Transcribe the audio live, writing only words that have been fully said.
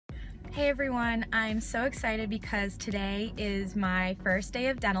Hey everyone, I'm so excited because today is my first day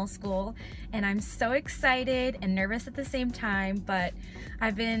of dental school and I'm so excited and nervous at the same time, but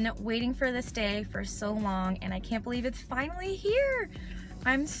I've been waiting for this day for so long and I can't believe it's finally here.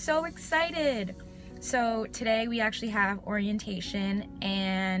 I'm so excited. So today we actually have orientation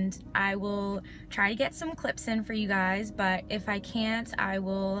and I will try to get some clips in for you guys, but if I can't, I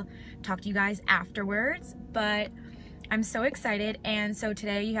will talk to you guys afterwards. But I'm so excited, and so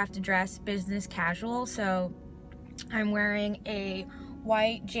today you have to dress business casual. So I'm wearing a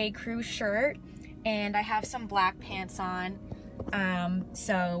white J. Crew shirt and I have some black pants on.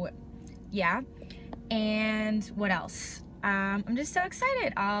 So yeah, and what else? I'm just so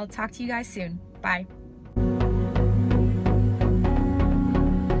excited. I'll talk to you guys soon. Bye.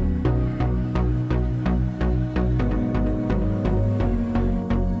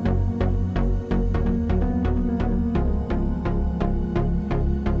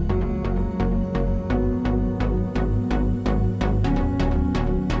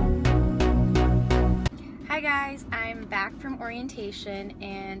 I'm back from orientation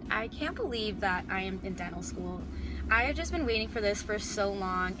and I can't believe that I am in dental school. I have just been waiting for this for so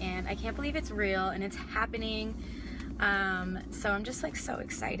long and I can't believe it's real and it's happening. So I'm just like so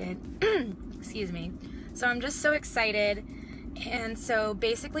excited. Excuse me. So I'm just so excited. And so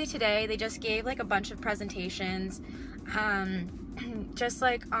basically today they just gave like a bunch of presentations, just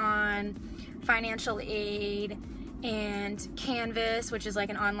like on financial aid and Canvas, which is like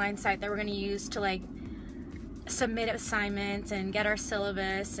an online site that we're going to use to like submit assignments and get our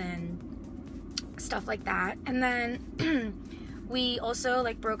syllabus and stuff like that. And then we also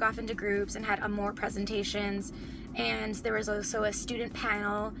like broke off into groups and had more presentations, and there was also a student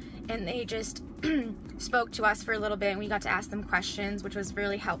panel and they just spoke to us for a little bit and we got to ask them questions, which was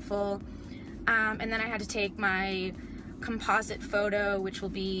really helpful. And then I had to take my composite photo, which will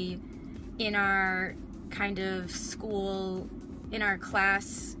be in our kind of school, in our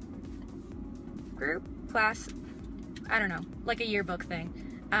class, I don't know, like a yearbook thing.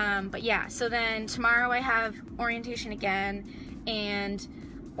 But yeah, so then tomorrow I have orientation again and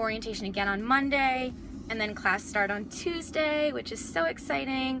orientation again on Monday, and then class start on Tuesday, which is so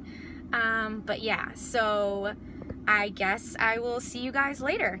exciting. But yeah, so I guess I will see you guys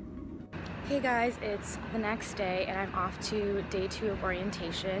later. Hey guys, it's the next day and I'm off to day 2 of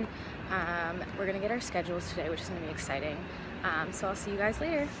orientation. We're gonna get our schedules today, which is gonna be exciting. So I'll see you guys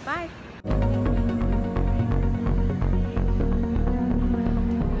later. Bye.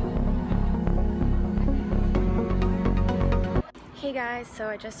 Hey guys, so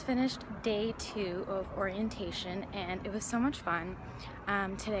I just finished day 2 of orientation and it was so much fun.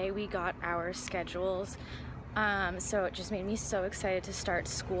 Today we got our schedules, so it just made me so excited to start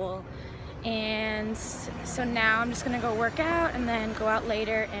school. And so now I'm just gonna go work out and then go out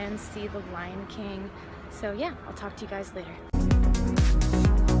later and see The Lion King. So yeah, I'll talk to you guys later.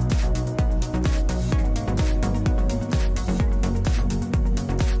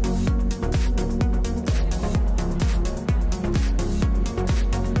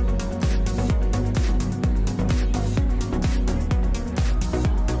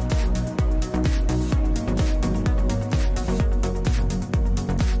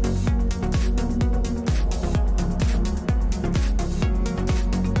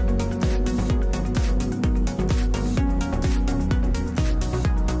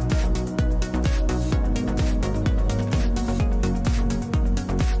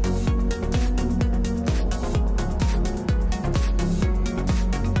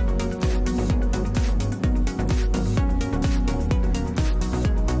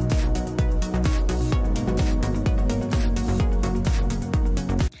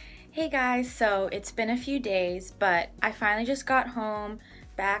 Hey guys, so it's been a few days, but I finally just got home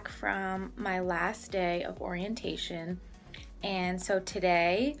back from my last day of orientation. And so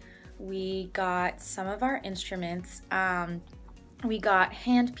today we got some of our instruments. We got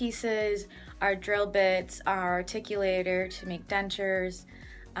hand pieces, our drill bits, our articulator to make dentures.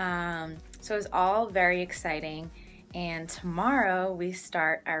 So it was all very exciting. And tomorrow we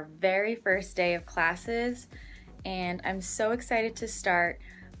start our very first day of classes and I'm so excited to start.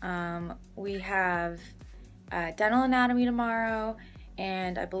 We have dental anatomy tomorrow,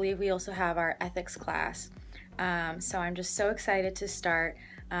 and I believe we also have our ethics class. So I'm just so excited to start.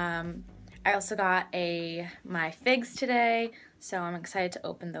 I also got my figs today, so I'm excited to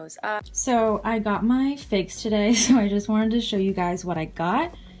open those up. So I got my figs today, so I just wanted to show you guys what I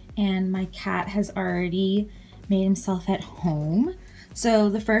got. And my cat has already made himself at home. So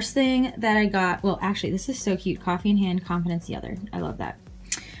the first thing that I got, well actually this is so cute, coffee in hand, confidence the other. I love that.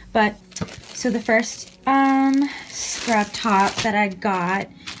 But so the first scrub top that I got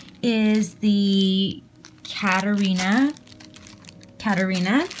is the Katarina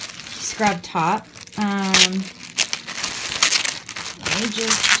scrub top. Let me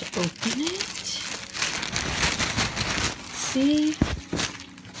just open it. Let's see.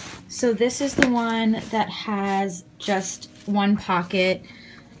 So this is the one that has just one pocket.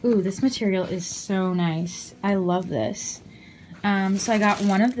 Ooh, this material is so nice. I love this. So I got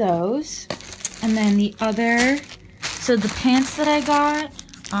one of those. And then the other, so the pants that I got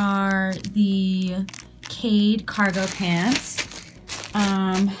are the Cade cargo pants.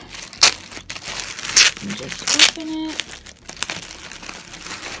 Let me just open it.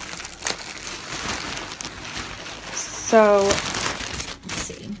 So, let's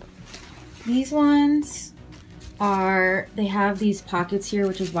see. These ones are, they have these pockets here,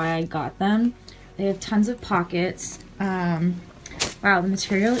 which is why I got them. They have tons of pockets. Wow, the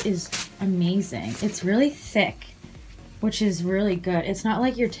material is amazing. It's really thick, which is really good. It's not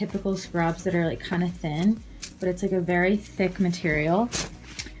like your typical scrubs that are like kind of thin, but it's like a very thick material.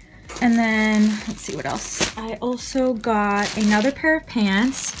 And then, let's see what else. I also got another pair of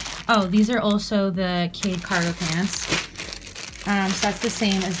pants. Oh, these are also the Cade cargo pants. So that's the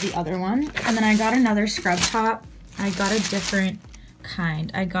same as the other one. And then I got another scrub top. I got a different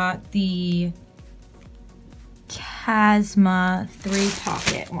kind. I got the Casma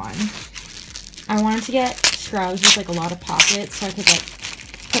 3-pocket one. I wanted to get scrubs with like a lot of pockets so I could like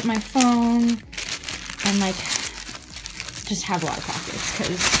put my phone and like just have a lot of pockets,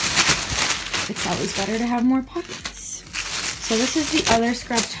 because it's always better to have more pockets. So this is the other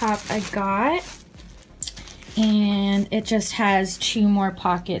scrub top I got, and it just has 2 more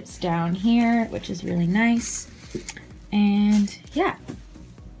pockets down here, which is really nice. And yeah,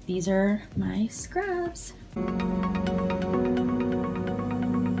 these are my scrubs.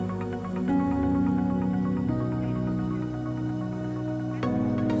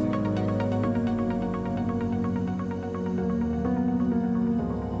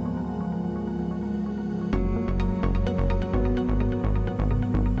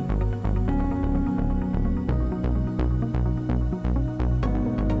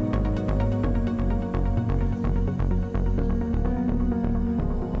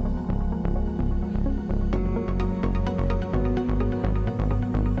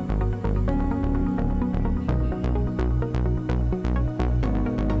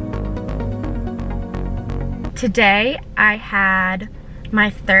 Today I had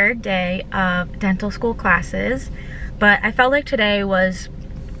my 3rd day of dental school classes, but I felt like today was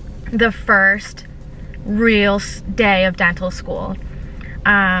the first real day of dental school.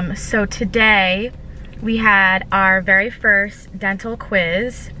 So today we had our very first dental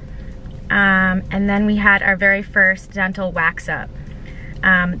quiz, and then we had our very first dental wax up.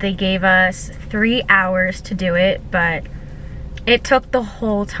 They gave us 3 hours to do it, but it took the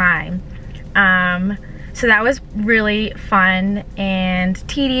whole time. So that was really fun and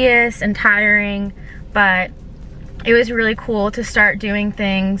tedious and tiring, but it was really cool to start doing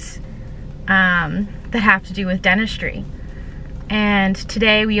things that have to do with dentistry. And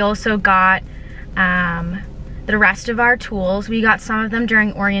today we also got the rest of our tools. We got some of them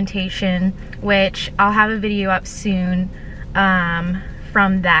during orientation, which I'll have a video up soon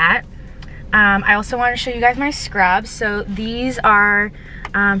from that. I also want to show you guys my scrubs. So these are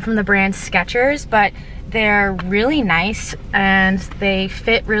from the brand Skechers, but they're really nice and they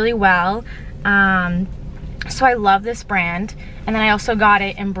fit really well. So I love this brand. And then I also got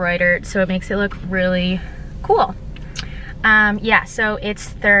it embroidered, so it makes it look really cool. Yeah, so it's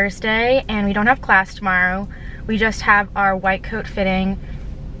Thursday and we don't have class tomorrow. We just have our white coat fitting.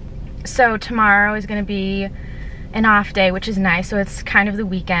 So tomorrow is gonna be an off day, which is nice. So it's kind of the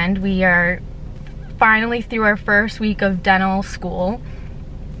weekend. We are finally through our first week of dental school.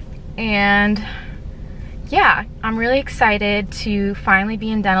 And yeah, I'm really excited to finally be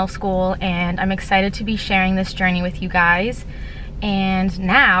in dental school, and I'm excited to be sharing this journey with you guys. And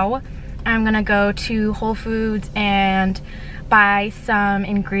now I'm gonna go to Whole Foods and buy some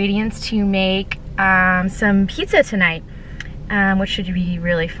ingredients to make some pizza tonight, which should be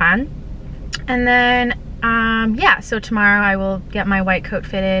really fun. And then yeah, so tomorrow I will get my white coat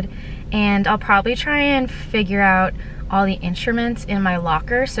fitted, and I'll probably try and figure out all the instruments in my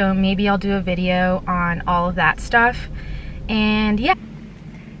locker, so maybe I'll do a video on all of that stuff. And yeah.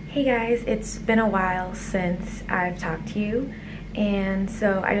 Hey guys, it's been a while since I've talked to you, and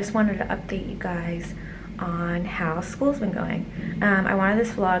so I just wanted to update you guys on how school's been going. I wanted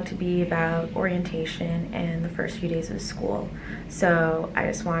this vlog to be about orientation and the first few days of school, so I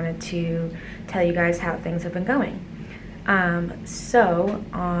just wanted to tell you guys how things have been going. So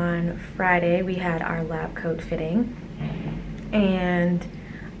on Friday we had our lab coat fitting, and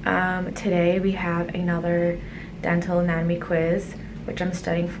Today we have another dental anatomy quiz, which I'm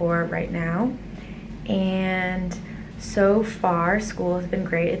studying for right now. And so far, school has been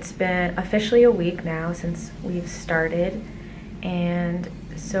great. It's been officially a week now since we've started, and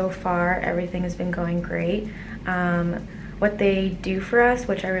so far everything has been going great. What they do for us,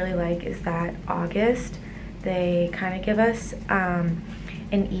 which I really like, is that August, they kind of give us an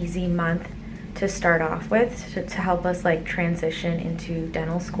easy month to start off with to help us like transition into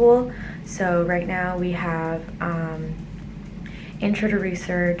dental school. So right now we have intro to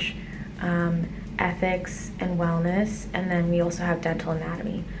research, ethics and wellness, and then we also have dental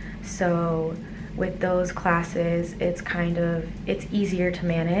anatomy. So with those classes, it's easier to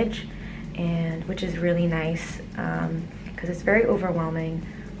manage, and which is really nice because it's very overwhelming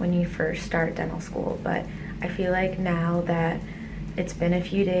when you first start dental school. But I feel like now that it's been a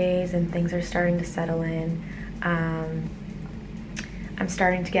few days and things are starting to settle in, I'm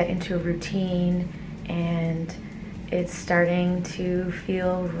starting to get into a routine, and it's starting to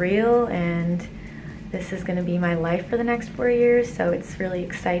feel real, and this is going to be my life for the next 4 years, so it's really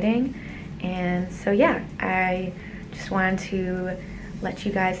exciting. And so yeah, I just wanted to let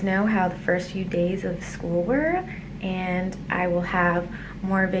you guys know how the first few days of school were, and I will have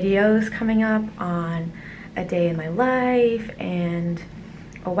more videos coming up on a day in my life and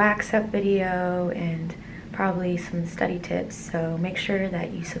a wax up video and probably some study tips. So make sure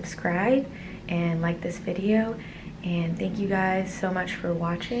that you subscribe and like this video, and thank you guys so much for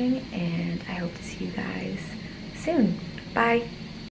watching, and I hope to see you guys soon. Bye.